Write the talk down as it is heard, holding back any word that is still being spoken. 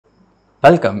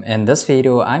Welcome. In this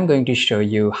video, I'm going to show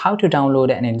you how to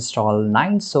download and install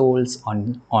 9 Souls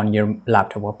on your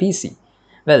laptop or PC.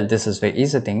 Well, this is very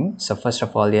easy thing. So first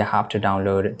of all, you have to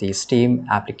download the Steam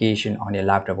application on your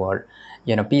laptop or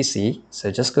PC. So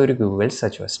just go to Google,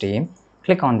 search for Steam,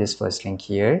 click on this first link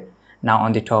here. Now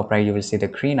on the top right, you will see the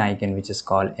green icon which is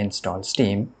called Install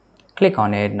Steam. Click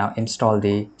on it. Now install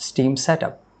the Steam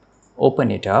setup.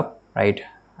 Open it up, right?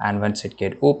 And once it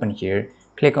get open here,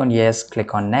 click on yes,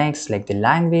 click on next, select the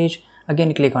language,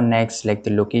 again click on next, select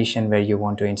the location where you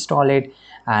want to install it,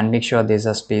 and make sure there's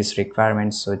a space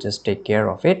requirement, so just take care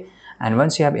of it. And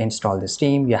once you have installed the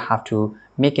Steam, you have to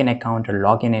make an account or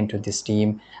log in into the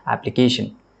Steam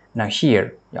application. Now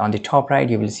here on the top right,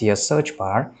 you will see a search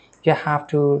bar. You have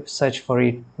to search for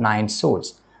it, 9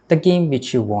 Souls, the game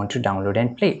which you want to download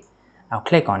and play. Now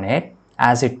click on it.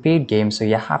 As it paid game, so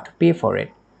you have to pay for it.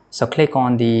 So click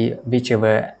on the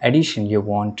whichever edition you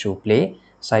want to play.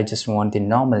 So I just want the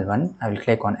normal one. I will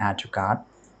click on add to cart,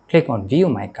 click on view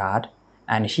my cart,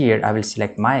 and here I will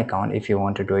select my account if you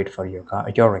want to do it for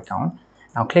your account.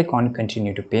 Now click on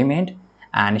continue to payment,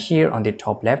 and here on the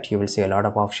top left you will see a lot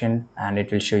of option, and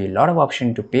it will show you a lot of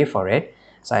option to pay for it.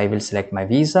 So I will select my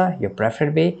Visa, your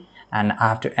preferred way, and I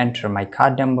have to enter my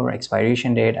card number,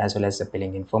 expiration date, as well as the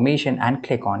billing information, and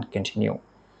click on continue.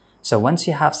 So once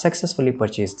you have successfully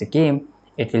purchased the game,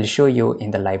 it will show you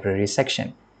in the library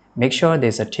section. Make sure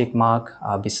there's a tick mark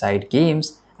beside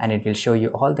games, and it will show you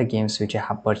all the games which you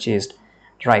have purchased.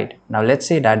 Right, now let's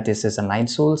say that this is a 9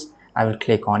 Souls. I will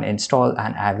click on install,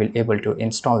 and I will able to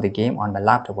install the game on my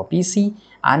laptop or PC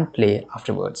and play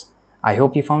afterwards. I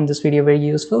hope you found this video very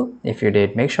useful. If you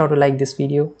did, make sure to like this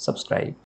video, subscribe.